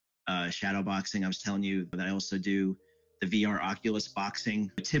shadow boxing. I was telling you that I also do the VR Oculus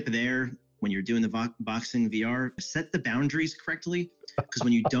boxing. A tip there, when you're doing the boxing VR, set the boundaries correctly, because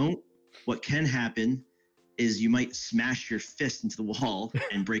when you don't, what can happen is you might smash your fist into the wall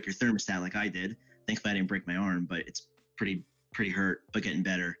and break your thermostat like I did. Thankfully, I didn't break my arm, but it's pretty hurt, but getting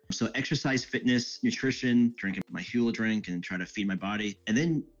better. So exercise, fitness, nutrition, drinking my Hula drink and try to feed my body. And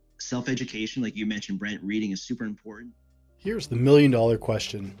then self-education, like you mentioned, Brent, reading is super important. Here's the million-dollar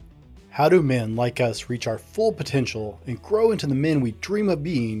question. How do men like us reach our full potential and grow into the men we dream of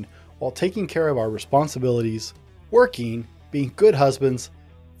being while taking care of our responsibilities, working, being good husbands,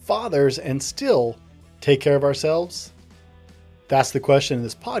 fathers, and still take care of ourselves? That's the question, and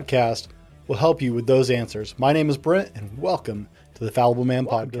this podcast will help you with those answers. My name is Brent, and welcome to the Fallible Man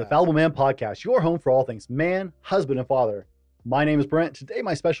Podcast. The Fallible Man Podcast, your home for all things man, husband, and father. My name is Brent. Today,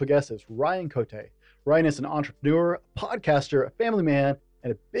 my special guest is Ryan Cote. Ryan is an entrepreneur, a podcaster, a family man,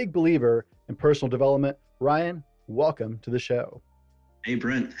 and a big believer in personal development. Ryan, welcome to the show. Hey,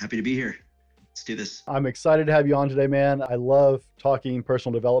 Brent. Happy to be here. Let's do this. I'm excited to have you on today, man. I love talking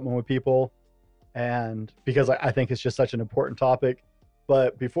personal development with people, and because I think it's just such an important topic.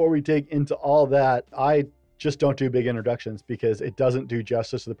 But before we dig into all that, I just don't do big introductions because it doesn't do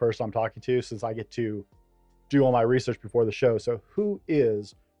justice to the person I'm talking to, since I get to do all my research before the show. So who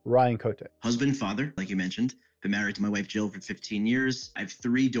is Ryan Cote? Husband, father, like you mentioned. Been married to my wife, Jill, for 15 years. I have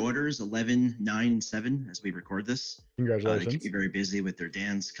 3 daughters, 11, 9, and 7, as we record this. Congratulations. They keep me very busy with their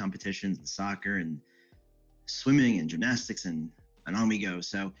dance competitions and soccer and swimming and gymnastics and on we go.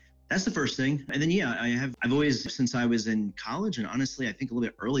 So that's the first thing. And then, I've always, since I was in college, and honestly, I think a little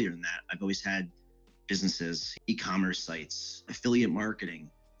bit earlier than that, I've always had businesses, e-commerce sites, affiliate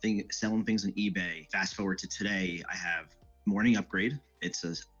marketing, selling things on eBay. Fast forward to today, I have Morning Upgrade. It's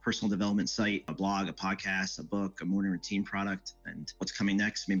a personal development site, a blog, a podcast, a book, a morning routine product, and what's coming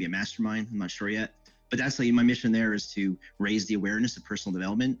next, maybe a mastermind. I'm not sure yet. But that's like my mission there is to raise the awareness of personal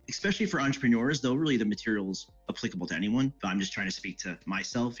development, especially for entrepreneurs, though really the material is applicable to anyone. But I'm just trying to speak to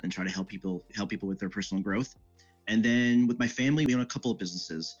myself and try to help people with their personal growth. And then with my family, we own a couple of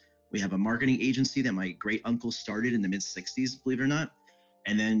businesses. We have a marketing agency that my great uncle started in the mid 60s, believe it or not.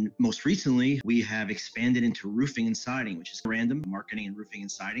 And then most recently, we have expanded into roofing and siding, which is random, marketing and roofing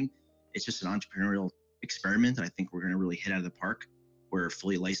and siding. It's just an entrepreneurial experiment that I think we're going to really hit out of the park. We're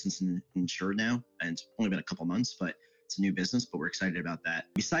fully licensed and insured now, and it's only been a couple months, but it's a new business, but we're excited about that.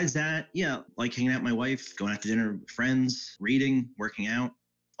 Besides that, like hanging out with my wife, going out to dinner with friends, reading, working out,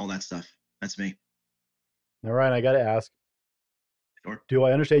 all that stuff. That's me. Now, Ryan, I got to ask, Sure. Do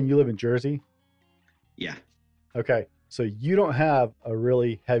I understand you live in Jersey? Yeah. Okay. So you don't have a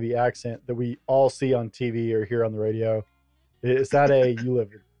really heavy accent that we all see on TV or hear on the radio. Is that you live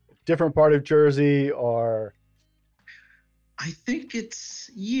in a different part of Jersey, or? I think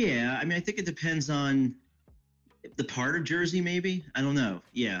I think it depends on the part of Jersey, maybe. I don't know.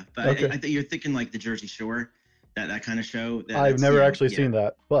 Yeah. But okay. I think you're thinking like the Jersey Shore, that kind of show. I've never actually seen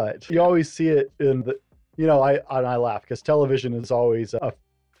that, but you always see it in the, I laugh because television is always a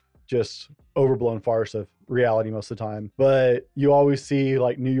just overblown farce of reality most of the time. But you always see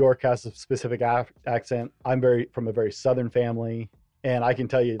like New York has a specific accent. I'm from a very Southern family, and I can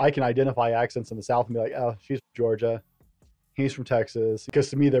tell you, I can identify accents in the South and be like, oh, she's from Georgia, he's from Texas, because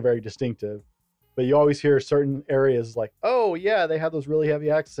to me, they're very distinctive. But you always hear certain areas like, oh yeah, they have those really heavy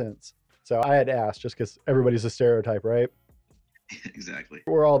accents. So I had to ask just because everybody's a stereotype, right? Exactly.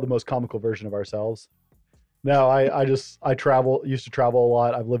 We're all the most comical version of ourselves. No, I used to travel a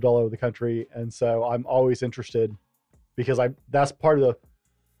lot. I've lived all over the country. And so I'm always interested because that's part of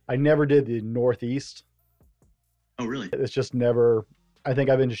I never did the Northeast. Oh, really? It's just never, I think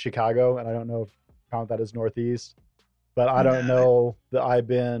I've been to Chicago, and I don't know if I count that as Northeast, but I don't know that I've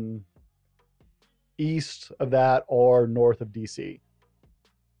been east of that or north of DC.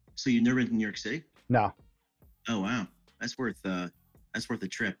 So you've never been to New York City? No. Oh, wow. That's worth a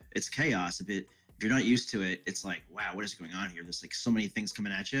trip. It's chaos. If you're not used to it, it's like, wow, what is going on here? There's like so many things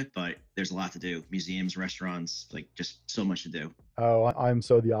coming at you, but there's a lot to do. Museums, restaurants, like just so much to do. Oh, I'm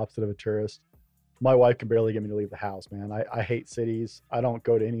so the opposite of a tourist. My wife can barely get me to leave the house, man. I hate cities. I don't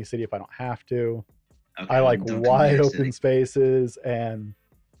go to any city if I don't have to. Okay, I like wide open spaces, and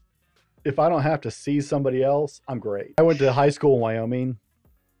if I don't have to see somebody else, I'm great. I went to high school in Wyoming,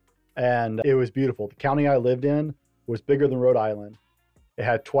 and it was beautiful. The county I lived in was bigger than Rhode Island. It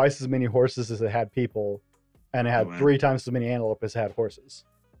had twice as many horses as it had people, and it had 3 times as many antelope as it had horses.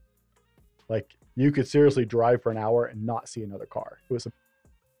 Like, you could seriously drive for an hour and not see another car. It was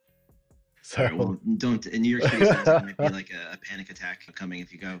Right, well, don't, in New York City, it might be like a panic attack coming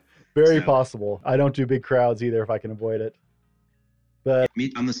if you go. Very possible. I don't do big crowds either if I can avoid it. But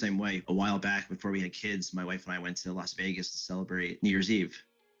I'm the same way. A while back, before we had kids, my wife and I went to Las Vegas to celebrate New Year's Eve.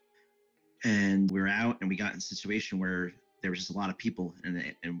 And we were out and we got in a situation where there was just a lot of people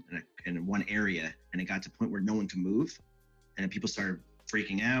in one area. And it got to a point where no one could move. And then people started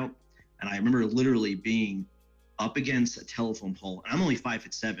freaking out. And I remember literally being up against a telephone pole. And I'm only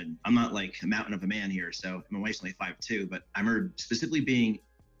 5'7". I'm not like a mountain of a man here. So my wife's only 5'2". But I remember specifically being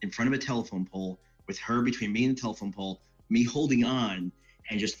in front of a telephone pole with her between me and the telephone pole, me holding on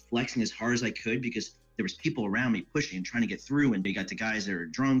and just flexing as hard as I could because there was people around me pushing and trying to get through. And they got the guys that are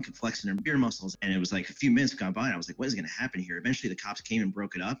drunk and flexing their beer muscles. And it was like a few minutes gone by and I was like, what is going to happen here? Eventually the cops came and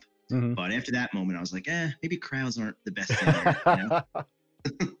broke it up. Mhm. But after that moment, I was like, maybe crowds aren't the best thing here, you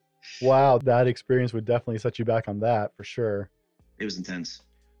know? Wow, that experience would definitely set you back on that for sure. It was intense.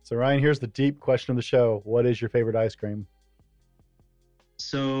 So Ryan, here's the deep question of the show. What is your favorite ice cream?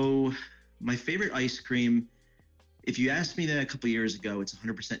 So my favorite ice cream, if you asked me that a couple years ago, it's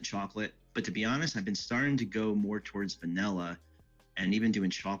 100% chocolate. But to be honest, I've been starting to go more towards vanilla and even doing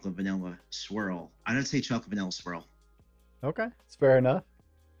chocolate vanilla swirl. I'd say chocolate vanilla swirl. Okay, it's fair enough.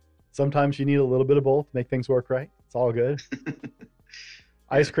 Sometimes you need a little bit of both to make things work right. It's all good.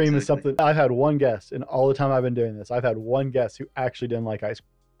 Ice cream is something I've had one guest in all the time I've been doing this. I've had one guest who actually didn't like ice cream.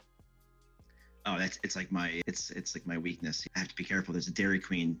 Oh, it's like my weakness. I have to be careful. There's a Dairy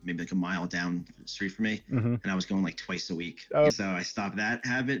Queen, maybe like a mile down the street from me, and I was going like twice a week. Oh. So I stopped that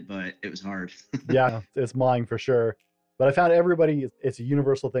habit, but it was hard. Yeah, it's mine for sure. But I found it's a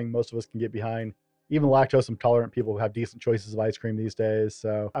universal thing most of us can get behind. Even lactose intolerant people have decent choices of ice cream these days.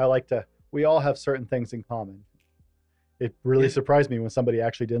 So we all have certain things in common. It really surprised me when somebody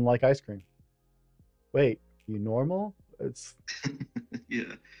actually didn't like ice cream. Wait, you normal? It's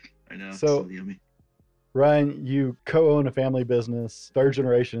yeah, I know. So yummy. Ryan, you co-own a family business, third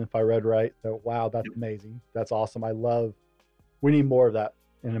generation, if I read right. So wow, that's amazing. That's awesome. We need more of that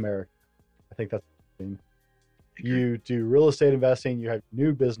in America. I think that's amazing. You do real estate investing. You have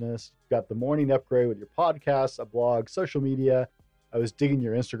new business. You've got the morning upgrade with your podcast, a blog, social media. I was digging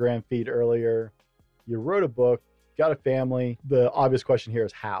your Instagram feed earlier. You wrote a book, got a family. The obvious question here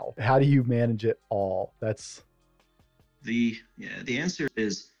is how? How do you manage it all? That's the answer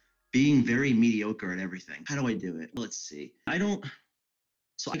is being very mediocre at everything. How do I do it? Let's see.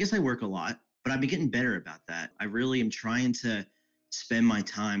 So I guess I work a lot, but I've been getting better about that. I really am trying to spend my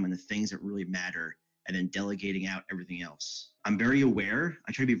time on the things that really matter and then delegating out everything else. I'm very aware.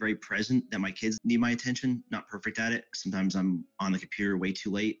 I try to be very present that my kids need my attention. Not perfect at it. Sometimes I'm on the computer way too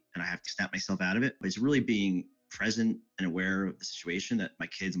late and I have to snap myself out of it. But it's really being present and aware of the situation that my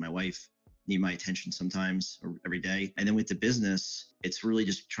kids and my wife need my attention sometimes or every day. And then with the business, it's really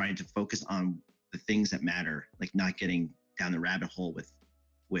just trying to focus on the things that matter, like not getting down the rabbit hole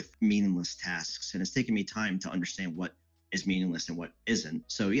with meaningless tasks. And it's taken me time to understand what is meaningless and what isn't.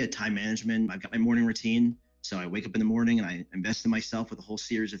 So yeah, time management. I've got my morning routine. So I wake up in the morning and I invest in myself with a whole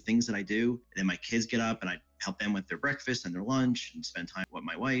series of things that I do. And then my kids get up and I help them with their breakfast and their lunch and spend time with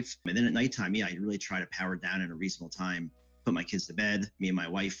my wife. And then at nighttime, I really try to power down at a reasonable time, put my kids to bed. Me and my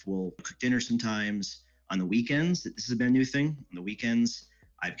wife will cook dinner sometimes. On the weekends, this has been a new thing. On the weekends,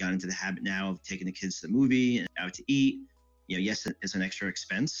 I've gotten into the habit now of taking the kids to the movie and out to eat. Yes, it's an extra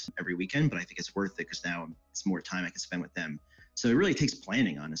expense every weekend, but I think it's worth it because now it's more time I can spend with them. So it really takes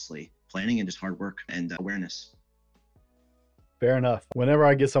planning, honestly. Planning and just hard work and awareness. Fair enough. Whenever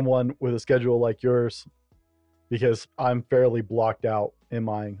I get someone with a schedule like yours, because I'm fairly blocked out in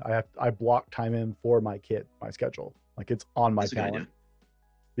mine, I block time in for my kid, my schedule. Like it's on my calendar.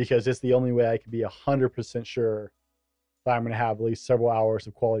 Because it's the only way I can be 100% sure that I'm going to have at least several hours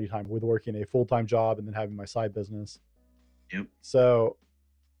of quality time with working a full-time job and then having my side business. Yep. So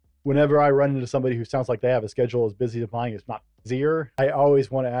whenever I run into somebody who sounds like they have a schedule as busy as mine, it's not busier, I always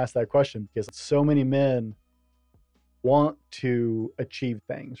want to ask that question because so many men want to achieve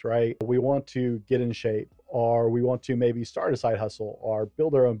things, right? We want to get in shape, or we want to maybe start a side hustle or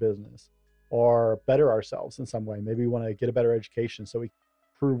build our own business or better ourselves in some way. Maybe we want to get a better education so we can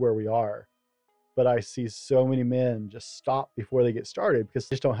prove where we are. But I see so many men just stop before they get started because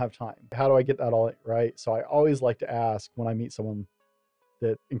they just don't have time. How do I get that all right? So I always like to ask when I meet someone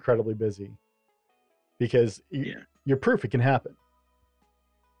that's incredibly busy, because you're proof it can happen.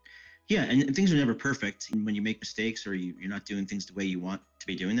 Yeah, and things are never perfect. When you make mistakes or you're not doing things the way you want to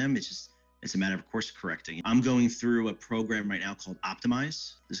be doing them, it's a matter of course correcting. I'm going through a program right now called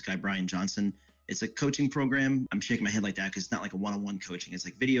Optimize. This guy, Brian Johnson. It's a coaching program. I'm shaking my head like that because it's not like a one-on-one coaching. It's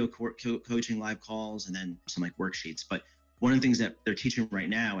like video coaching, live calls, and then some like worksheets. But one of the things that they're teaching right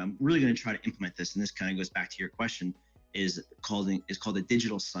now, I'm really going to try to implement this, and this kind of goes back to your question, is called a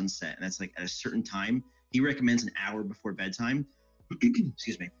digital sunset. And that's like at a certain time. He recommends an hour before bedtime,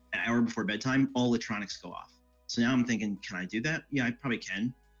 excuse me, an hour before bedtime, all electronics go off. So now I'm thinking, can I do that? Yeah, I probably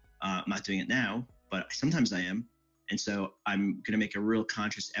can. I'm not doing it now, but sometimes I am. And so I'm going to make a real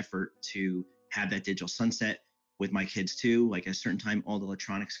conscious effort to have that digital sunset with my kids too. Like at a certain time, all the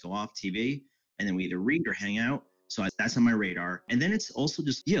electronics go off, TV, and then we either read or hang out. So that's on my radar. And then it's also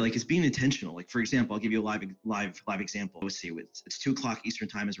just, yeah, like it's being intentional. Like, for example, I'll give you a live example. Let's see, it's 2:00 Eastern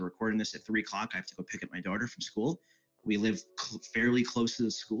time as we're recording this. At 3:00, I have to go pick up my daughter from school. We live fairly close to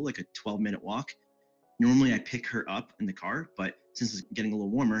the school, like a 12-minute walk. Normally I pick her up in the car, but since it's getting a little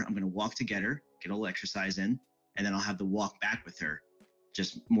warmer, I'm going to walk to get her, get a little exercise in, and then I'll have the walk back with her.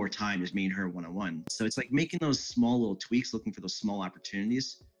 Just more time, just me and her one-on-one. So it's like making those small little tweaks, looking for those small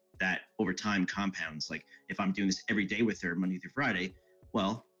opportunities that over time compounds. Like if I'm doing this every day with her, Monday through Friday,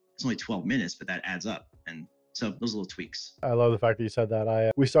 well, it's only 12 minutes, but that adds up. And so those little tweaks. I love the fact that you said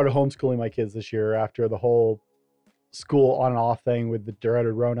that. We started homeschooling my kids this year after the whole school on and off thing with the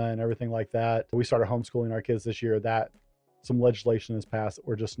dreaded Rona and everything like that. We started homeschooling our kids this year. That some legislation has passed that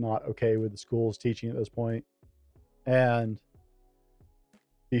we're just not okay with the schools teaching at this point.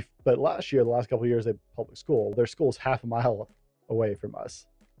 But last year, the last couple of years, they public school. Their school's half a mile away from us.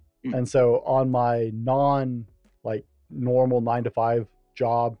 And so on my normal 9-to-5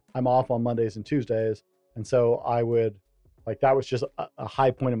 job, I'm off on Mondays and Tuesdays. And so I would, that was just a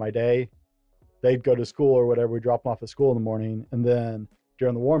high point in my day. They'd go to school or whatever. We'd drop them off at school in the morning. And then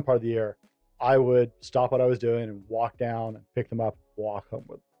during the warm part of the year, I would stop what I was doing and walk down and pick them up, walk home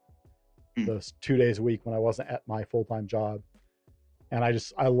with those 2 days a week when I wasn't at my full-time job. And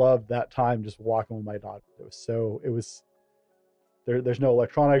I loved that time just walking with my daughter. There's no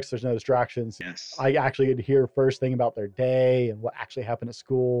electronics, there's no distractions. Yes. I actually get to hear first thing about their day and what actually happened at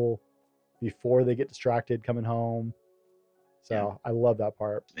school before they get distracted coming home. So yeah. I love that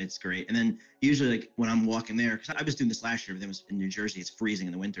part. It's great. And then usually when I'm walking there, because I was doing this last year, but it was in New Jersey, it's freezing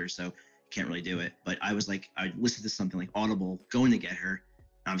in the winter, so you can't really do it. But I was I listened to something like Audible, going to get her.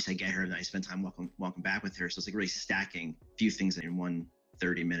 Obviously I get her and I spend time walking back with her. So it's really stacking a few things in one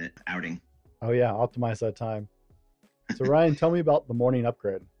 30-minute outing. Oh yeah, optimize that time. So Ryan, tell me about the morning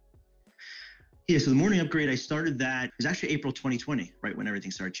upgrade. Yeah, so the morning upgrade, I started that, it was actually April 2020, right when everything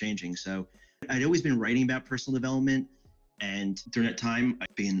started changing. So I'd always been writing about personal development. And during that time,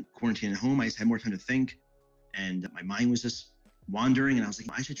 being quarantined at home, I just had more time to think. And my mind was just wandering. And I was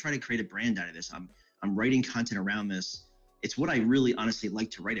like, I should try to create a brand out of this. I'm writing content around this. It's what I really honestly like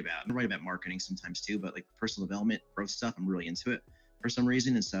to write about. I write about marketing sometimes too, but personal development, growth stuff, I'm really into it for some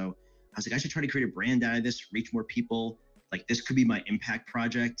reason. And so I was like, I should try to create a brand out of this, reach more people. This could be my impact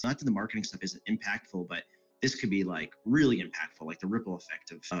project. Not that the marketing stuff isn't impactful, but this could be really impactful, the ripple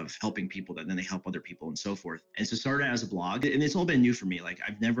effect of helping people that then they help other people and so forth. And so started out as a blog, and it's all been new for me.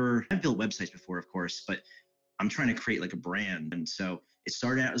 I've built websites before, of course, but I'm trying to create a brand. And so it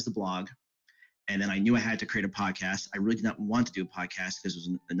started out as the blog. And then I knew I had to create a podcast. I really did not want to do a podcast because it was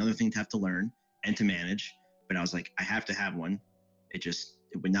another thing to have to learn and to manage. But I was like, I have to have one. It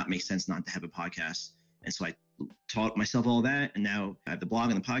would not make sense not to have a podcast. And so I taught myself all that. And now I have the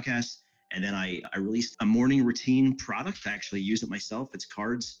blog and the podcast. And then I released a morning routine product. I actually use it myself. It's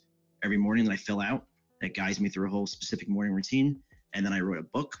cards every morning that I fill out that guides me through a whole specific morning routine. And then I wrote a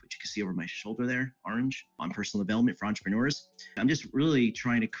book, which you can see over my shoulder there, orange, on personal development for entrepreneurs. I'm just really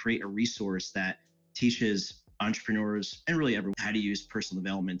trying to create a resource that teaches entrepreneurs and really everyone how to use personal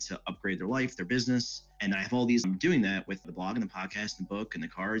development to upgrade their life, their business. And I have all these, I'm doing that with the blog and the podcast and the book and the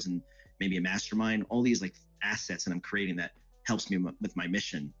cards and maybe a mastermind, all these assets that I'm creating that helps me with my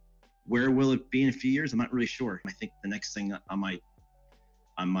mission. Where will it be in a few years? I'm not really sure. I think the next thing on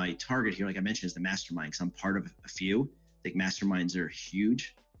my target here, like I mentioned, is the mastermind, because I'm part of a few. I think masterminds are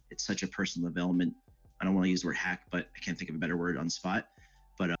huge. It's such a personal development. I don't want to use the word hack, but I can't think of a better word on the spot.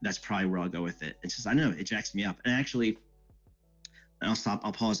 But that's probably where I'll go with it. It's just, I know it jacks me up. And actually, and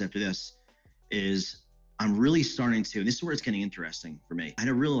I'll pause after this, is I'm really starting to, and this is where it's getting interesting for me. I had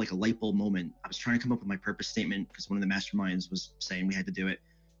a really a light bulb moment. I was trying to come up with my purpose statement because one of the masterminds was saying we had to do it.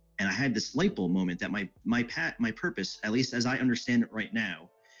 And I had this light bulb moment that my purpose, at least as I understand it right now,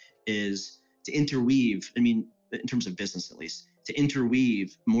 is to interweave, in terms of business at least, to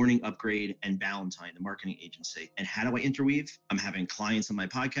interweave Morning Upgrade and Ballantine, the marketing agency. And how do I interweave? I'm having clients on my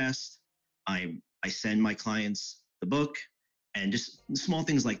podcast. I send my clients the book and just small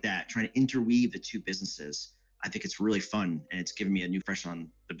things like that, trying to interweave the two businesses. I think it's really fun and it's giving me a new fresh on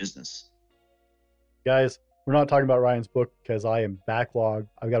the business. Guys, we're not talking about Ryan's book because I am backlogged.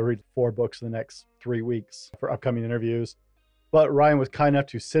 I've got to read 4 books in the next 3 weeks for upcoming interviews. But Ryan was kind enough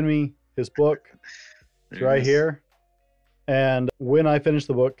to send me his book. It's right here. And when I finish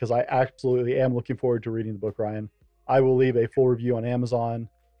the book, because I absolutely am looking forward to reading the book, Ryan, I will leave a full review on Amazon,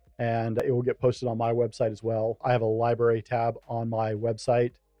 and it will get posted on my website as well. I have a library tab on my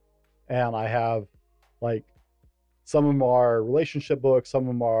website, and I have like some of them are relationship books, some of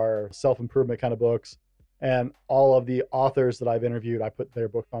them are self-improvement kind of books, and all of the authors that I've interviewed, I put their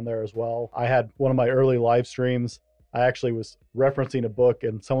book on there as well. I had one of my early live streams, I actually was referencing a book,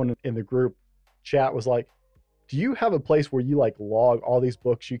 and someone in the group chat was like, do you have a place where you like log all these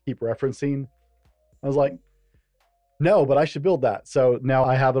books you keep referencing? I was like, no, but I should build that. So now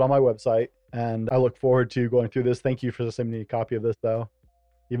I have it on my website, and I look forward to going through this. Thank you for sending me a copy of this, though.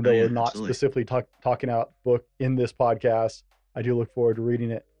 Even though we're not absolutely. specifically talking about book in this podcast, I do look forward to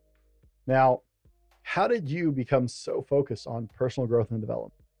reading it. Now, how did you become so focused on personal growth and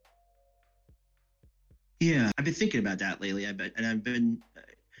development? Yeah, I've been thinking about that lately.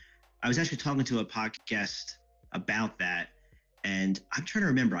 I was actually talking to a podcast about that, and I'm trying to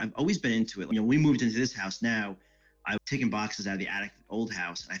remember. I've always been into it. You know, we moved into this house now. I was taking boxes out of the attic of the old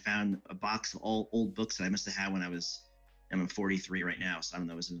house, and I found a box of all old books that I must have had when I'm 43 right now, so I don't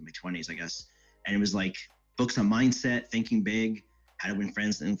know, it was in my 20s, I guess. And it was like books on mindset, thinking big, how to win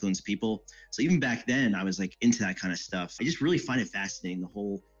friends and influence people. So even back then, I was like into that kind of stuff. I just really find it fascinating, the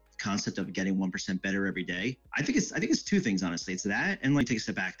whole concept of getting 1% better every day. I think it's two things, honestly. It's that, and like take a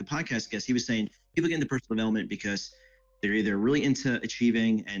step back. The podcast guest, he was saying people get into personal development because they're either really into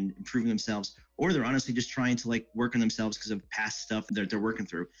achieving and improving themselves, or they're honestly just trying to like work on themselves because of past stuff that they're working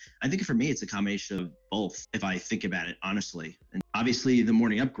through. I think for me, it's a combination of both, if I think about it honestly. And obviously the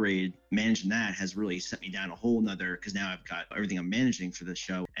morning upgrade, managing that has really set me down a whole nother, because now I've got everything I'm managing for the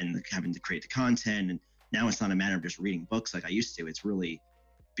show and having to create the content. And now it's not a matter of just reading books like I used to. It's really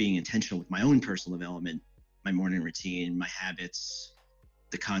being intentional with my own personal development, my morning routine, my habits,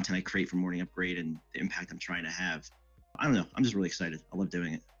 the content I create for Morning Upgrade, and the impact I'm trying to have. I don't know. I'm just really excited. I love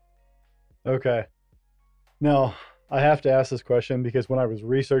doing it. Okay. Now, I have to ask this question because when I was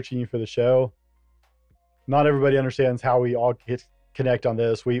researching you for the show, not everybody understands how we all connect on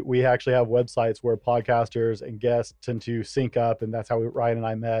this. We actually have websites where podcasters and guests tend to sync up, and that's how Ryan and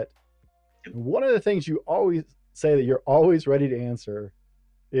I met. One of the things you always say that you're always ready to answer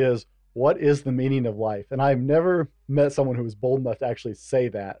is, what is the meaning of life? And I've never met someone who was bold enough to actually say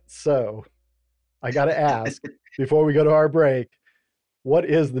that. So I got to ask before we go to our break, what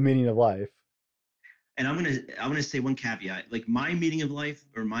is the meaning of life? And I'm gonna say one caveat. Like, my meaning of life,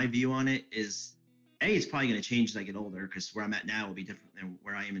 or my view on it, is it's probably gonna change as I get older, because where I'm at now will be different than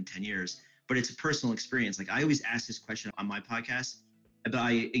where I am in 10 years. But it's a personal experience. Like, I always ask this question on my podcast, but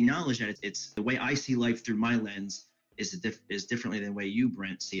I acknowledge that it's the way I see life through my lens is differently than the way you,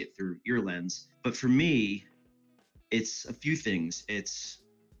 Brent, see it through your lens. But for me, it's a few things. It's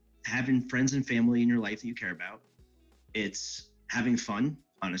having friends and family in your life that you care about. It's having fun,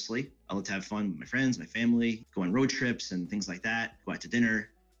 honestly. I love to have fun with my friends, my family, go on road trips and things like that, go out to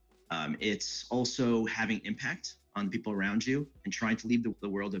dinner. It's also having impact on the people around you and trying to leave the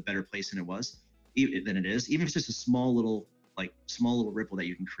world a better place than it is, even if it's just a small little ripple that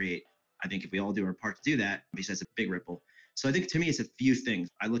you can create. I think if we all do our part to do that, besides a big ripple. So I think to me, it's a few things.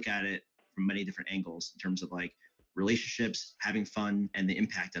 I look at it from many different angles in terms of like relationships, having fun, and the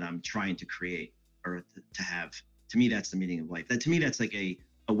impact that I'm trying to create or to have. To me, that's the meaning of life. To me, that's like a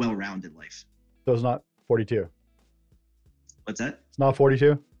well-rounded life. So it's not 42. What's that? It's not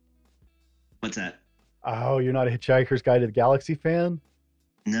 42? What's that? Oh, you're not a Hitchhiker's Guide to the Galaxy fan?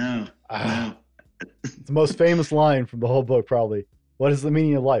 No. No. It's the most famous line from the whole book, probably. What is the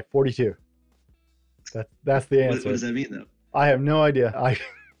meaning of life? 42. That's the answer. What does that mean, though? I have no idea.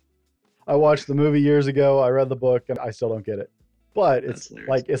 I watched the movie years ago. I read the book, and I still don't get it. But it's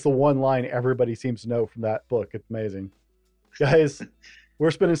like, it's the one line everybody seems to know from that book. It's amazing. Guys,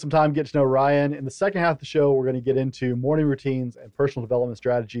 we're spending some time getting to know Ryan. In the second half of the show, we're going to get into morning routines and personal development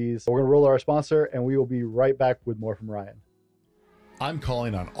strategies. We're going to roll our sponsor, and we will be right back with more from Ryan. I'm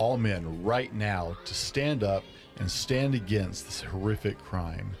calling on all men right now to stand up and stand against this horrific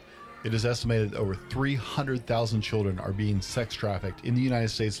crime. It is estimated that over 300,000 children are being sex trafficked in the United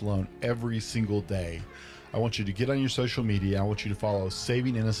States alone every single day. I want you to get on your social media. I want you to follow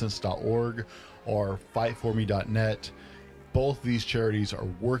savinginnocence.org or fightforme.net. Both these charities are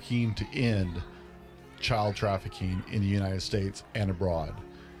working to end child trafficking in the United States and abroad.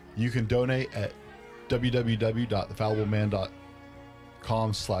 You can donate at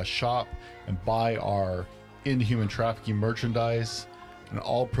www.thefallibleman.com/shop and buy our Inhuman Trafficking merchandise, and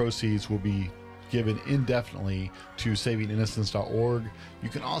all proceeds will be given indefinitely to savinginnocence.org. You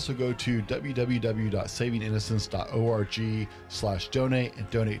can also go to www.savinginnocence.org/donate and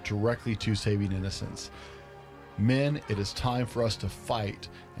donate directly to Saving Innocence. Men, it is time for us to fight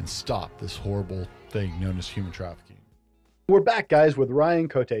and stop this horrible thing known as human trafficking. We're back, guys, with Ryan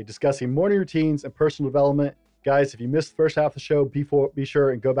Cote discussing morning routines and personal development. Guys, if you missed the first half of the show, be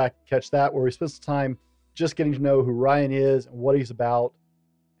sure and go back and catch that, where we spent some time just getting to know who Ryan is and what he's about.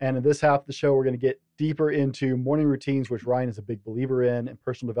 And in this half of the show, we're going to get deeper into morning routines, which Ryan is a big believer in, and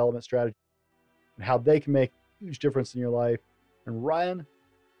personal development strategy, and how they can make a huge difference in your life. And Ryan,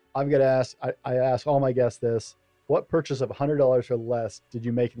 I'm going to ask, I ask all my guests this: what purchase of $100 or less did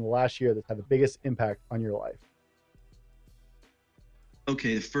you make in the last year that had the biggest impact on your life?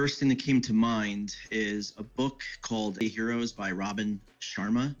 Okay, the first thing that came to mind is a book called Heroes by Robin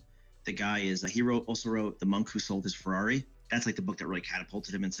Sharma. The guy also wrote The Monk Who Sold His Ferrari. That's like the book that really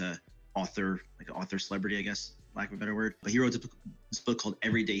catapulted him into author, like an author celebrity, I guess, lack of a better word. But he wrote this book called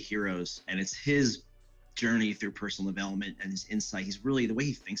Everyday Heroes, and it's his journey through personal development and his insight. He's really, the way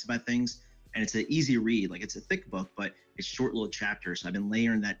he thinks about things, and it's an easy read. Like, it's a thick book, but it's short little chapters. So I've been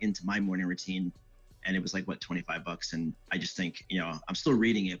layering that into my morning routine. And it was like, what, $25? And I just think, I'm still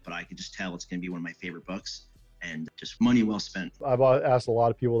reading it, but I could just tell it's going to be one of my favorite books, and just money well spent. I've asked a lot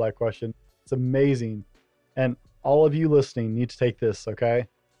of people that question. It's amazing. And all of you listening need to take this, okay?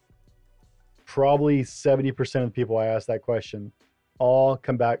 Probably 70% of the people I ask that question all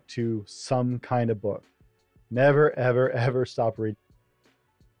come back to some kind of book. Never, ever, ever stop reading.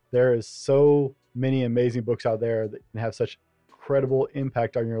 There is so many amazing books out there that can have such incredible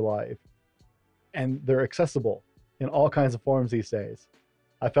impact on your life. And they're accessible in all kinds of forms these days.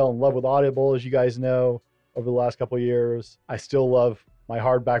 I fell in love with Audible, as you guys know, over the last couple of years. I still love my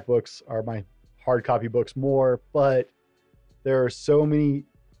hardback books or my hard copy books more, but there are so many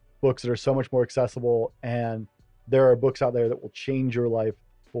books that are so much more accessible, and there are books out there that will change your life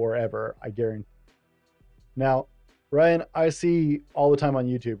forever, I guarantee. Now, Ryan, I see all the time on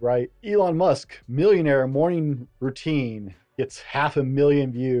YouTube, right? Elon Musk, millionaire morning routine, gets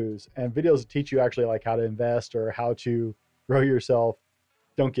 500,000 views, and videos that teach you actually like how to invest or how to grow yourself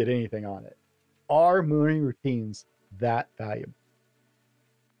don't get anything on it. Are morning routines that valuable?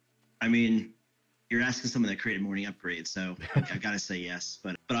 I mean, you're asking someone that created Morning Upgrade, so I gotta say yes.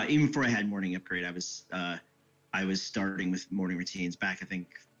 But even before I had Morning Upgrade, I was starting with morning routines back, I think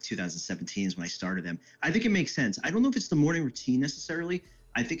 2017 is when I started them. I think it makes sense. I don't know if it's the morning routine necessarily.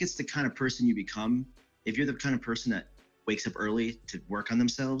 I think it's the kind of person you become. If you're the kind of person that wakes up early to work on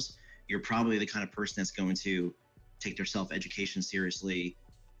themselves, you're probably the kind of person that's going to take their self-education seriously,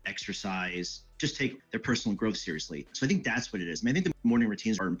 exercise, just take their personal growth seriously. So I think that's what it is. I mean, I think the morning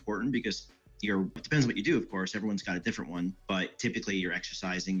routines are important because it depends what you do, of course. Everyone's got a different one, but typically you're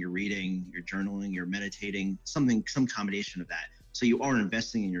exercising, you're reading, you're journaling, you're meditating, some combination of that. So you are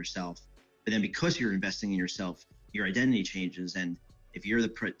investing in yourself, but then because you're investing in yourself, your identity changes. And if you're the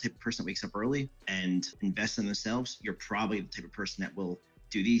type of person that wakes up early and invests in themselves, you're probably the type of person that will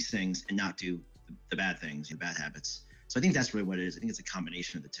do these things and not do the bad things, the bad habits. So I think that's really what it is. I think it's a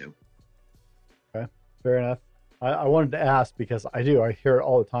combination of the two. Okay, fair enough. I wanted to ask because I hear it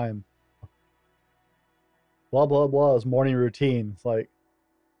all the time. Blah, blah, blah is morning routine. It's like,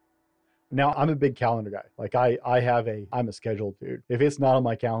 now I'm a big calendar guy. Like I'm a scheduled dude. If it's not on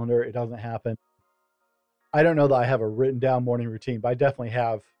my calendar, it doesn't happen. I don't know that I have a written down morning routine, but I definitely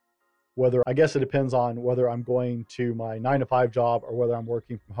have, I guess it depends on whether I'm going to my 9-to-5 job or whether I'm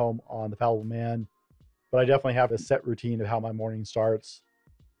working from home on the Fallible Man. But I definitely have a set routine of how my morning starts.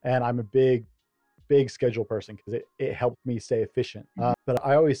 And I'm a big schedule person because it helps me stay efficient. But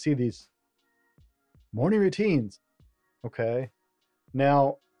I always see these morning routines. Okay.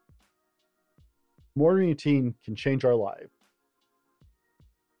 Now, morning routine can change our life.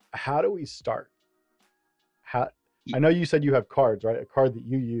 How do we start? I know you said you have cards, right? A card that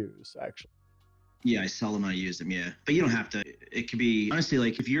you use, actually. Yeah, I seldom use them, yeah. But you don't have to. It could be, honestly,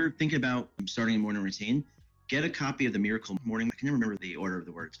 like if you're thinking about starting a morning routine, get a copy of The Miracle Morning. I can never remember the order of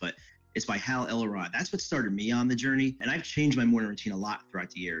the words, but it's by Hal Elrod. That's what started me on the journey. And I've changed my morning routine a lot throughout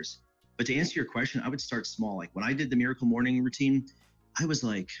the years. But to answer your question, I would start small. Like when I did the Miracle Morning routine, it was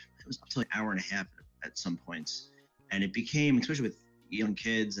up to like an hour and a half at some points. And it became, especially with young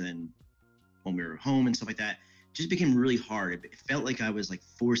kids and then when we were home and stuff like that, just became really hard. It felt like I was like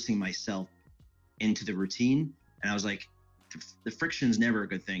forcing myself into the routine. And I was like, the friction is never a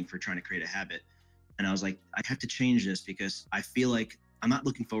good thing for trying to create a habit. And I was like, I have to change this because I feel like I'm not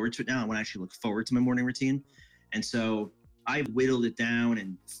looking forward to it now. I want to actually look forward to my morning routine. And so I whittled it down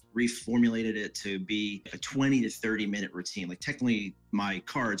and reformulated it to be a 20 to 30 minute routine. Like technically my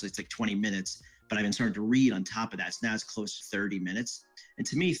cards, it's like 20 minutes, but I've been starting to read on top of that. So now it's close to 30 minutes. And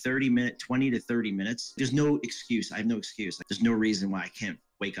to me, 20 to 30 minutes, there's no excuse. I have no excuse. Like, there's no reason why I can't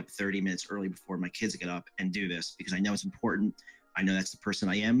wake up 30 minutes early before my kids get up and do this because I know it's important. I know that's the person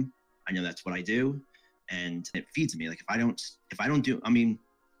I am. I know that's what I do. and it feeds me. Like if I don't do, I mean,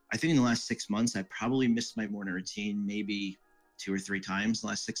 I think in the last 6 months, I probably missed my morning routine maybe 2 or 3 times in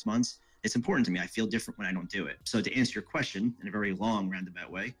the last 6 months. It's important to me. I feel different when I don't do it. So to answer your question in a very long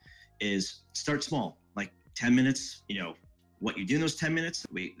roundabout way is start small, like 10 minutes, what you do in those 10 minutes,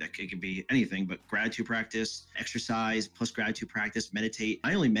 that could be anything, but gratitude practice, exercise plus gratitude practice, meditate.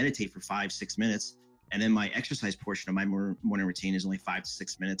 I only meditate for 5-6 minutes. And then my exercise portion of my morning routine is only 5 to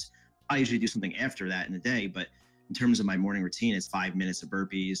 6 minutes. I usually do something after that in the day, but in terms of my morning routine, it's 5 minutes of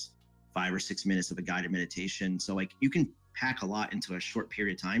burpees, 5 or 6 minutes of a guided meditation. So like you can pack a lot into a short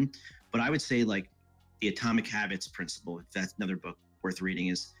period of time. But I would say like the Atomic Habits principle, if that's another book worth reading,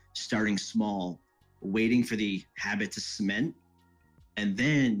 is starting small, waiting for the habit to cement, and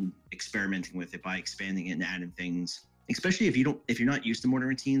then experimenting with it by expanding it and adding things. Especially if you're not used to morning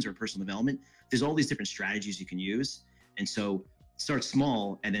routines or personal development, there's all these different strategies you can use. And so start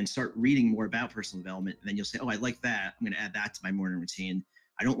small and then start reading more about personal development. And then you'll say, oh, I like that. I'm going to add that to my morning routine.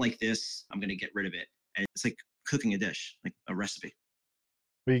 I don't like this. I'm going to get rid of it. And it's like cooking a dish, like a recipe.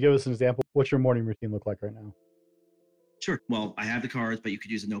 Will you give us an example? What's your morning routine look like right now? Sure. Well, I have the cards, but you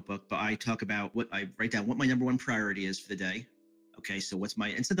could use a notebook. But I talk about I write down what my number one priority is for the day. Okay, so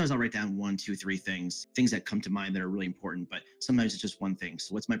and sometimes I'll write down 1, 2, 3 things that come to mind that are really important, but sometimes it's just one thing.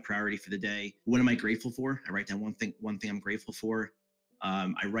 So what's my priority for the day? What am I grateful for? I write down one thing I'm grateful for.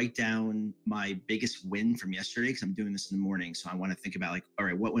 I write down my biggest win from yesterday because I'm doing this in the morning. So I want to think about like, all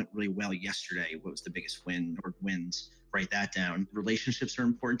right, what went really well yesterday? What was the biggest win or wins? Write that down. Relationships are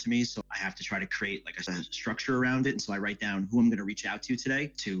important to me. So I have to try to create like a structure around it. And so I write down who I'm going to reach out to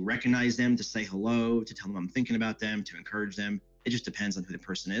today, to recognize them, to say hello, to tell them I'm thinking about them, to encourage them. It just depends on who the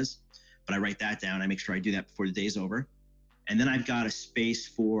person is. But I write that down. I make sure I do that before the day's over. And then I've got a space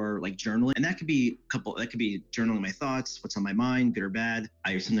for like journaling. And that could be journaling my thoughts, what's on my mind, good or bad.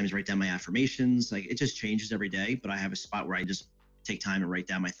 I sometimes write down my affirmations. Like it just changes every day, but I have a spot where I just take time and write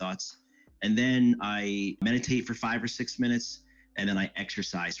down my thoughts. And then I meditate for 5 or 6 minutes. And then I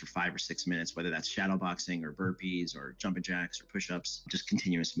exercise for 5 or 6 minutes, whether that's shadow boxing or burpees or jumping jacks or push-ups, just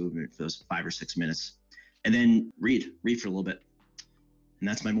continuous movement for those 5 or 6 minutes. And then read for a little bit. And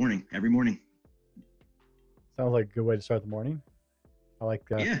that's my morning, every morning. Sounds like a good way to start the morning. I like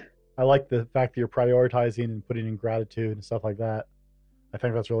that. Yeah. I like the fact that you're prioritizing and putting in gratitude and stuff like that. I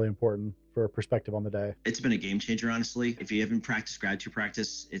think that's really important for a perspective on the day. It's been a game changer, honestly. If you haven't practiced gratitude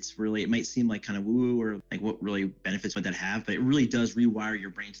practice, it might seem like kind of woo or like what really benefits would that have, but it really does rewire your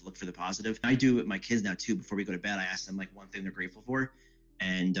brain to look for the positive. I do it with my kids now too. Before we go to bed, I ask them like one thing they're grateful for.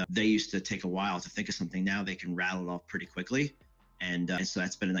 And they used to take a while to think of something. Now they can rattle it off pretty quickly. And so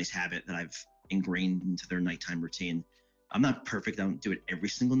that's been a nice habit that I've ingrained into their nighttime routine. I'm not perfect. I don't do it every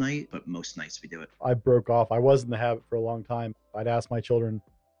single night, but most nights we do it. I broke off. I was in the habit for a long time. I'd ask my children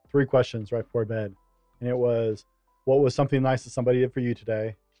 3 questions right before bed. And it was, what was something nice that somebody did for you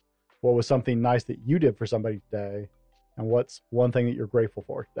today? What was something nice that you did for somebody today? And what's one thing that you're grateful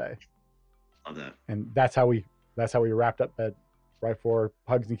for today? Love that. And that's how we wrapped up bed, right before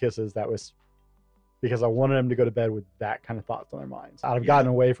hugs and kisses. That was because I wanted them to go to bed with that kind of thoughts on their minds. I've gotten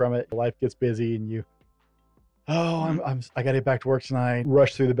away from it. Life gets busy and I got to get back to work tonight,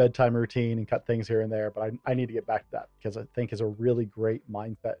 rush through the bedtime routine and cut things here and there. But I need to get back to that because I think it's a really great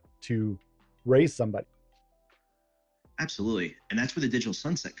mindset to raise somebody. Absolutely. And that's where the digital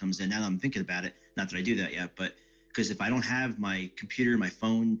sunset comes in. Now that I'm thinking about it, not that I do that yet, but because if I don't have my computer, my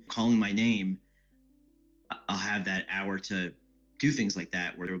phone calling my name, I'll have that hour to do things like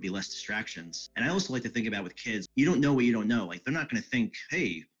that where there will be less distractions. And I also like to think about with kids, you don't know what you don't know. Like they're not going to think,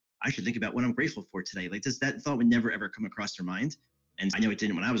 hey, I should think about what I'm grateful for today. Like that thought would never, ever come across their mind. And I know it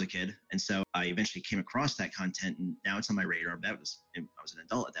didn't when I was a kid. And so I eventually came across that content and now it's on my radar. I was an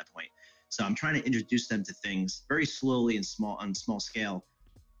adult at that point. So I'm trying to introduce them to things very slowly and on small scale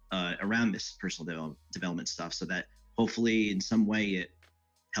around this personal development stuff so that hopefully in some way it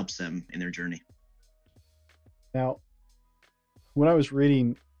helps them in their journey. Now, when I was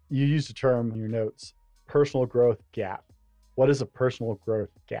reading, you used a term in your notes, personal growth gap. What is a personal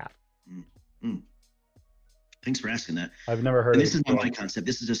growth gap? Thanks for asking that. I've never heard of it. This is not my concept.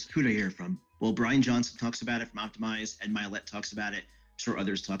 This is just who to hear from. Well, Brian Johnson talks about it from Optimize. Ed Mylett talks about it. I'm sure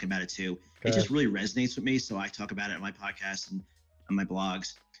others talk about it too. Okay. It just really resonates with me. So I talk about it on my podcast and on my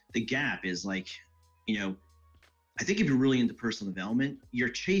blogs. The gap is like, I think if you're really into personal development, you're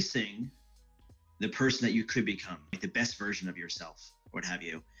chasing the person that you could become, like the best version of yourself, what have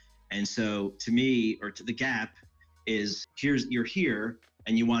you. And so to me, or to the gap is you're here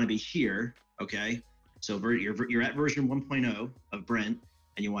and you want to be here. Okay. So you're at version 1.0 of Brent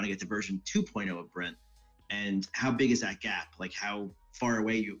and you want to get to version 2.0 of Brent. And how big is that gap? Like how far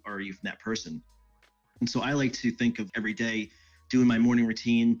away are you from that person? And so I like to think of every day doing my morning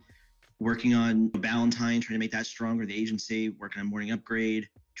routine, working on Valentine, trying to make that stronger, the agency, working on morning upgrade,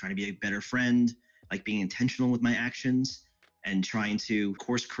 trying to be a better friend, like being intentional with my actions and trying to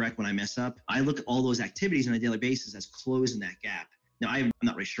course correct when I mess up. I look at all those activities on a daily basis as closing that gap. Now, I'm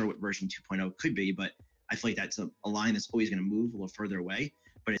not really sure what version 2.0 could be, but I feel like that's a line that's always going to move a little further away,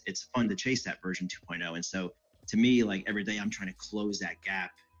 but it's fun to chase that version 2.0. And so to me, like every day I'm trying to close that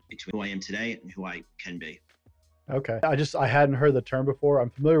gap between who I am today and who I can be. Okay. I hadn't heard the term before. I'm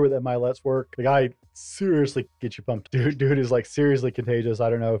familiar with Let's work. The guy seriously gets you pumped. Dude is like seriously contagious. I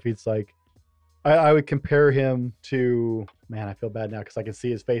don't know if he's like, I would compare him to, man, I feel bad now because I can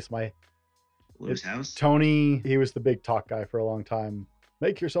see his face. Lewis House? Tony, he was the big talk guy for a long time.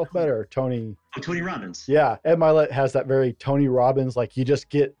 Make yourself better, Tony. Oh, Tony Robbins. Yeah. Ed Mylett has that very Tony Robbins, like you just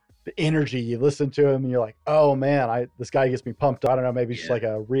get the energy, you listen to him and you're like, oh man, this guy gets me pumped. I don't know, maybe just like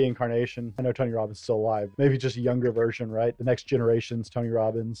a reincarnation. I know Tony Robbins is still alive. Maybe just a younger version, right? The next generation's Tony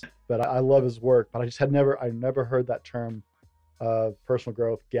Robbins. But I love his work, but I just I never heard that term, personal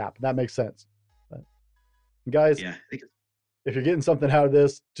growth gap. And that makes sense. But guys, if you're getting something out of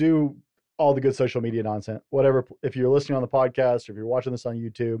this, do all the good social media nonsense, whatever. If you're listening on the podcast, or if you're watching this on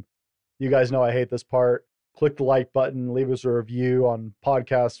YouTube, you guys know I hate this part. Click the like button, leave us a review on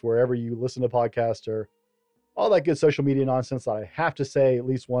podcasts, wherever you listen to podcasts, or all that good social media nonsense that I have to say at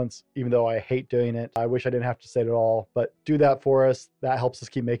least once, even though I hate doing it. I wish I didn't have to say it at all, but do that for us. That helps us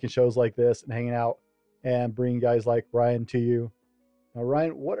keep making shows like this and hanging out and bringing guys like Ryan to you. Now,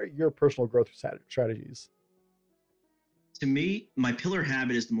 Ryan, what are your personal growth strategies? To me, my pillar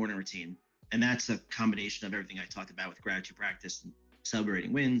habit is the morning routine. And that's a combination of everything I talked about with gratitude practice and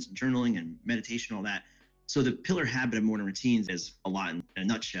celebrating wins and journaling and meditation, all that. So the pillar habit of morning routines is a lot in a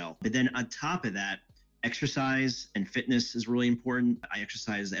nutshell. But then on top of that, exercise and fitness is really important. I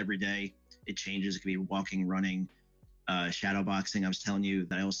exercise every day. It changes. It could be walking, running, shadow boxing. I was telling you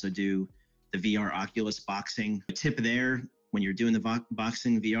that I also do the VR Oculus boxing. A tip there, when you're doing the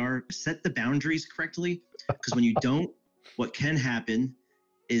boxing VR, set the boundaries correctly. Because when you don't, what can happen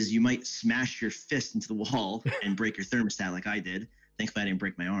is you might smash your fist into the wall and break your thermostat like I did. Thankfully, I didn't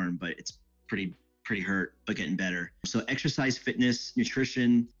break my arm, but it's pretty hurt, but getting better. So exercise, fitness,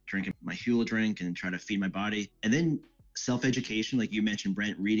 nutrition, drinking my Hula drink and try to feed my body. And then self-education, like you mentioned,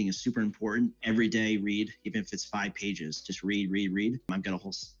 Brent, reading is super important. Every day, read, even if it's 5 pages, just read. I've got a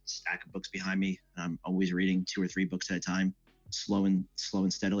whole stack of books behind me. I'm always reading 2 or 3 books at a time, slow and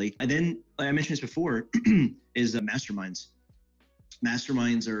steadily. And then, like I mentioned this before, is masterminds.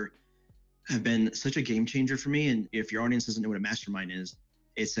 Masterminds have been such a game changer for me. And if your audience doesn't know what a mastermind is,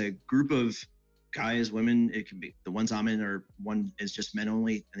 it's a group of guys, women. It can be the ones I'm in, or one is just men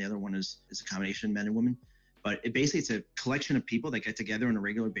only, and the other one is a combination men and women. But it's a collection of people that get together on a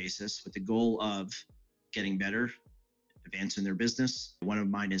regular basis with the goal of getting better, advancing their business. One of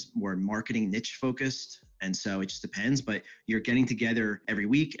mine is more marketing niche focused, and so it just depends. But you're getting together every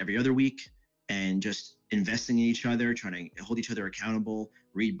week, every other week, and just investing in each other, trying to hold each other accountable,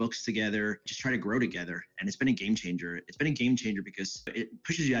 read books together, just try to grow together. And it's been a game changer. It's been a game changer because it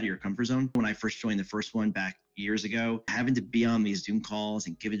pushes you out of your comfort zone. When I first joined the first one back years ago, having to be on these Zoom calls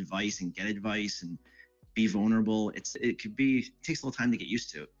and give advice and get advice and be vulnerable, it takes a little time to get used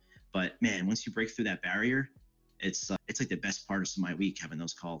to. But man, once you break through that barrier, it's like the best part of my week, having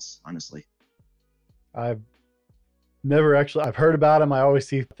those calls, honestly. I've heard about them. I always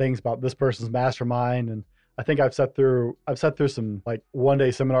see things about this person's mastermind, and I think I've sat through some like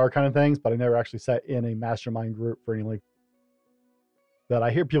one-day seminar kind of things, but I never actually sat in a mastermind group for any like that.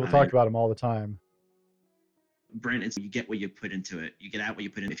 I hear people talk about them all the time. Brent, you get what you put into it. You get out what you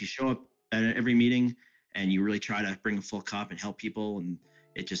put in. If you show up at every meeting and you really try to bring a full cup and help people, and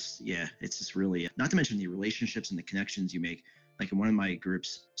it's just really, not to mention the relationships and the connections you make. Like in one of my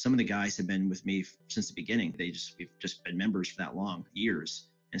groups, some of the guys have been with me since the beginning. We've just been members for that long, years.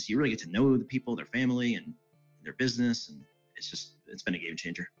 And so you really get to know the people, their family and their business. And it's been a game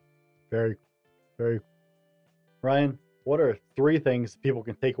changer. Very, very. Ryan, what are 3 things people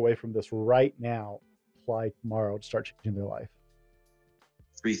can take away from this right now, apply tomorrow to start changing their life?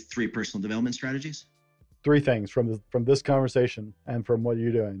 3 personal development strategies? 3 things from this conversation and from what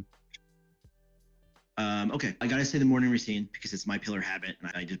you're doing. Okay, I gotta say the morning routine because it's my pillar habit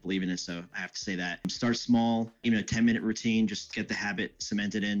and I just believe in it, so I have to say that. Start small, even a 10-minute routine, just get the habit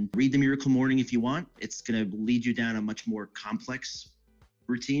cemented in. Read The Miracle Morning if you want. It's gonna lead you down a much more complex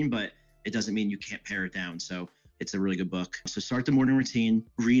routine, but it doesn't mean you can't pare it down. So it's a really good book. So start the morning routine,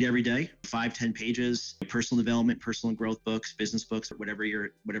 read every day, 5-10 pages, personal development, personal growth books, business books, whatever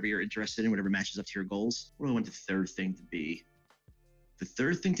you're interested in, whatever matches up to your goals. What do I want the third thing to be? The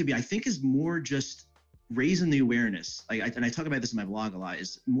third thing to be, I think, is more just raising the awareness, and I talk about this in my blog a lot,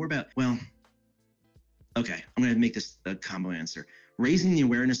 is more about, well, okay, I'm going to make this a combo answer. Raising the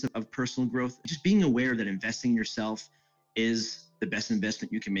awareness of personal growth, just being aware that investing in yourself is the best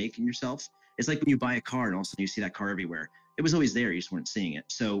investment you can make in yourself. It's like when you buy a car and all of a sudden you see that car everywhere. It was always there, you just weren't seeing it.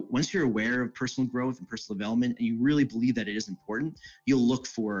 So once you're aware of personal growth and personal development, and you really believe that it is important, you'll look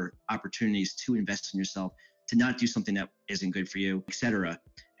for opportunities to invest in yourself, to not do something that isn't good for you, etc.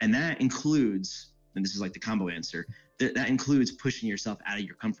 And that includes, and this is like the combo answer, that includes pushing yourself out of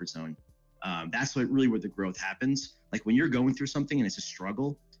your comfort zone. That's where the growth happens. Like when you're going through something and it's a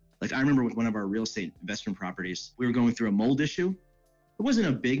struggle, like I remember with one of our real estate investment properties, we were going through a mold issue. It wasn't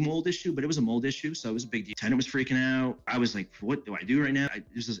a big mold issue, but it was a mold issue. So it was a big deal. Tenant was freaking out. I was like, what do I do right now?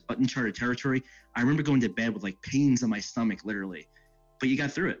 This is uncharted territory. I remember going to bed with like pains on my stomach, literally. But you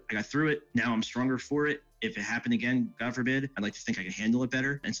got through it. I got through it. Now I'm stronger for it. If it happened again, God forbid, I'd like to think I can handle it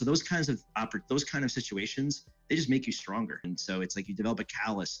better. And so those kinds of situations, they just make you stronger. And so it's like you develop a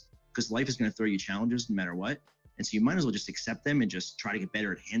callus, because life is going to throw you challenges no matter what. And so you might as well just accept them and just try to get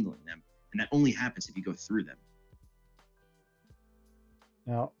better at handling them. And that only happens if you go through them.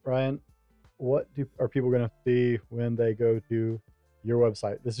 Now, Ryan, what are people going to see when they go to your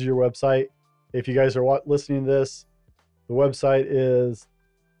website? This is your website. If you guys are listening to this, the website is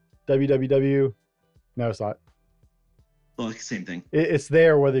www. No, it's not. Well, same thing. It's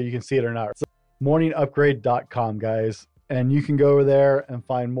there whether you can see it or not. It's morningupgrade.com, guys. And you can go over there and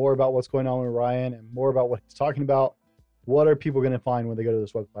find more about what's going on with Ryan and more about what he's talking about. What are people going to find when they go to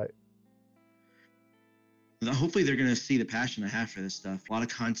this website? Hopefully they're going to see the passion I have for this stuff. A lot of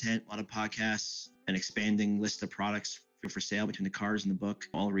content, a lot of podcasts, an expanding list of products for sale between the cars and the book,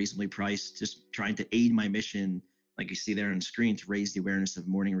 all reasonably priced, just trying to aid my mission, like you see there on the screen, to raise the awareness of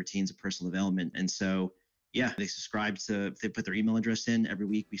morning routines of personal development. And so, yeah, they put their email address in. Every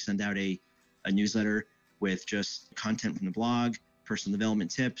week we send out a newsletter with just content from the blog, personal development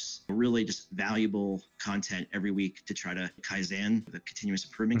tips, really just valuable content every week to try to Kaizen, the continuous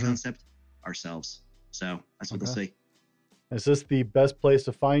improvement concept, ourselves. So that's what they'll see. Is this the best place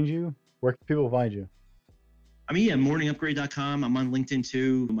to find you? Where can people find you? I mean, yeah, morningupgrade.com. I'm on LinkedIn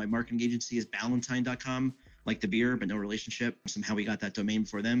too. My marketing agency is Ballantine.com, like the beer, but no relationship. Somehow we got that domain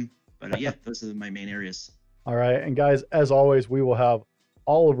before them. But yeah, those are my main areas. All right. And guys, as always, we will have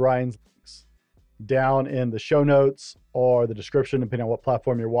all of Ryan's links down in the show notes or the description, depending on what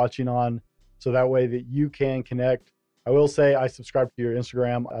platform you're watching on. So that way that you can connect. I will say I subscribe to your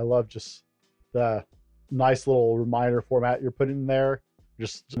Instagram. I love just the nice little reminder format you're putting in there,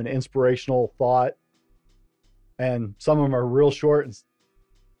 just an inspirational thought, and some of them are real short and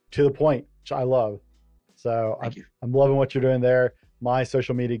to the point, which I love. So I'm loving what you're doing there. My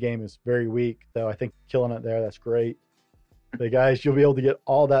social media game is very weak, so I think killing it there. That's great. But guys, you'll be able to get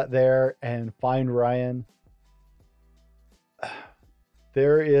all that there and find Ryan.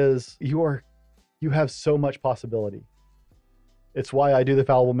 You have so much possibility. It's why I do the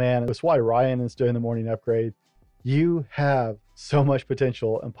Fallible Man. It's why Ryan is doing the Morning Upgrade. You have so much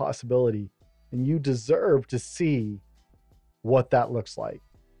potential and possibility, and you deserve to see what that looks like.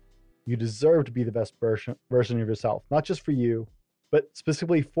 You deserve to be the best version of yourself, not just for you, but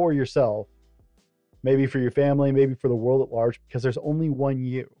specifically for yourself, maybe for your family, maybe for the world at large, because there's only one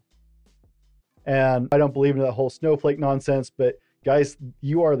you. And I don't believe in that whole snowflake nonsense, but guys,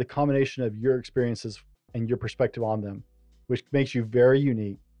 you are the combination of your experiences and your perspective on them, which makes you very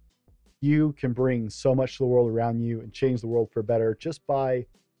unique. You can bring so much to the world around you and change the world for better just by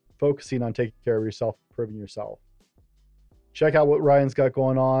focusing on taking care of yourself, improving yourself. Check out what Ryan's got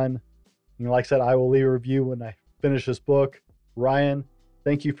going on. And like I said, I will leave a review when I finish this book. Ryan,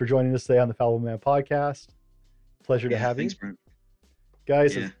 thank you for joining us today on the Fallible Man podcast. Pleasure to have thanks, you. Brent.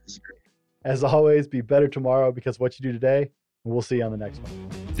 Guys, this is great. As always, be better tomorrow because of what you do today. And we'll see you on the next one.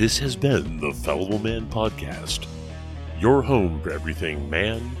 This has been the Fallible Man podcast, your home for everything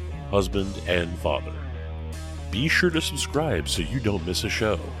man, husband, and father. Be sure to subscribe so you don't miss a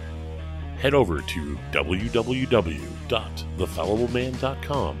show. Head over to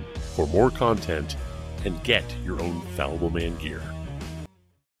www.thefallibleman.com for more content and get your own Fallible Man gear.